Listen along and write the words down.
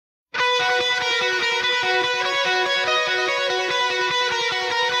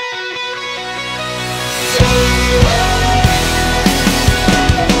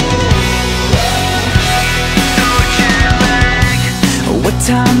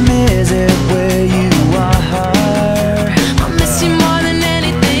time is it where you are? I miss you more than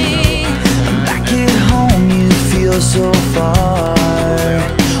anything. Back at home you feel so far.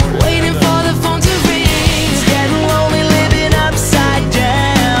 Waiting for the phone to ring. It's getting lonely living upside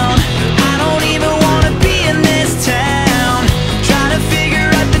down. I don't even wanna be in this town. Trying to figure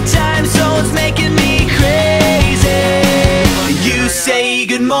out the time zones making me crazy. You say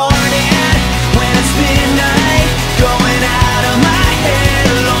good morning when it's midnight, going out of my head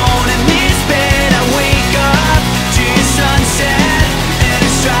alone in this bed. I wake up to your sunset and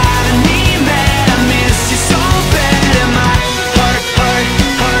it's driving me mad. I miss you so bad and my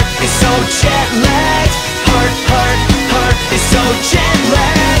heart is so jet lagged. Heart is so jet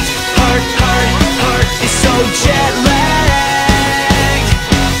lagged. Heart is so jet lagged.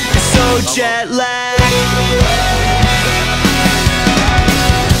 It's so jet lagged.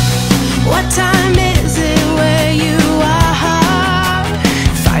 What time is it where you are?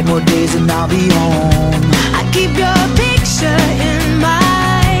 5 more days and I'll be home. I keep your picture in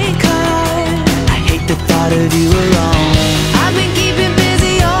my car. I hate the thought of you alone. I've been keeping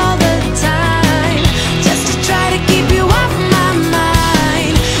busy all the time, just to try to keep you off my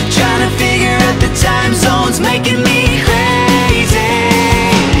mind. Trying to figure out the time zones making me crazy.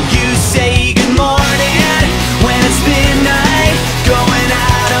 You say good morning when it's midnight, going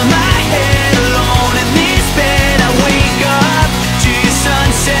out of my head alone in this bed. I wake up to your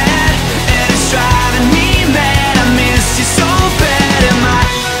sunset and it's driving me mad. I miss you so bad and my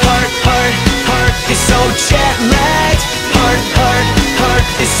heart is so jet lagged. Heart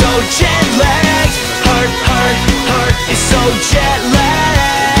is so jet lagged. Heart is so jet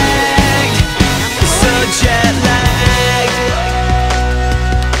lagged. It's so jet lagged.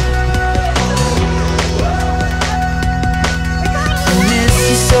 I miss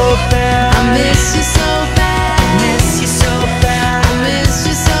you so bad. I miss you so bad. I miss you so bad. I miss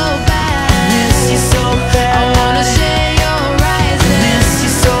you so bad. I miss you so bad. I wanna share your rising. I miss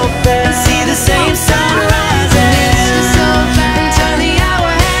you so bad. And see the same sun rising. I miss you so bad. And turn the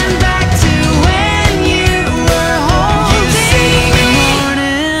hour hand back to when you were holding You say good me.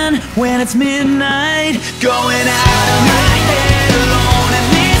 morning when it's midnight, going out of my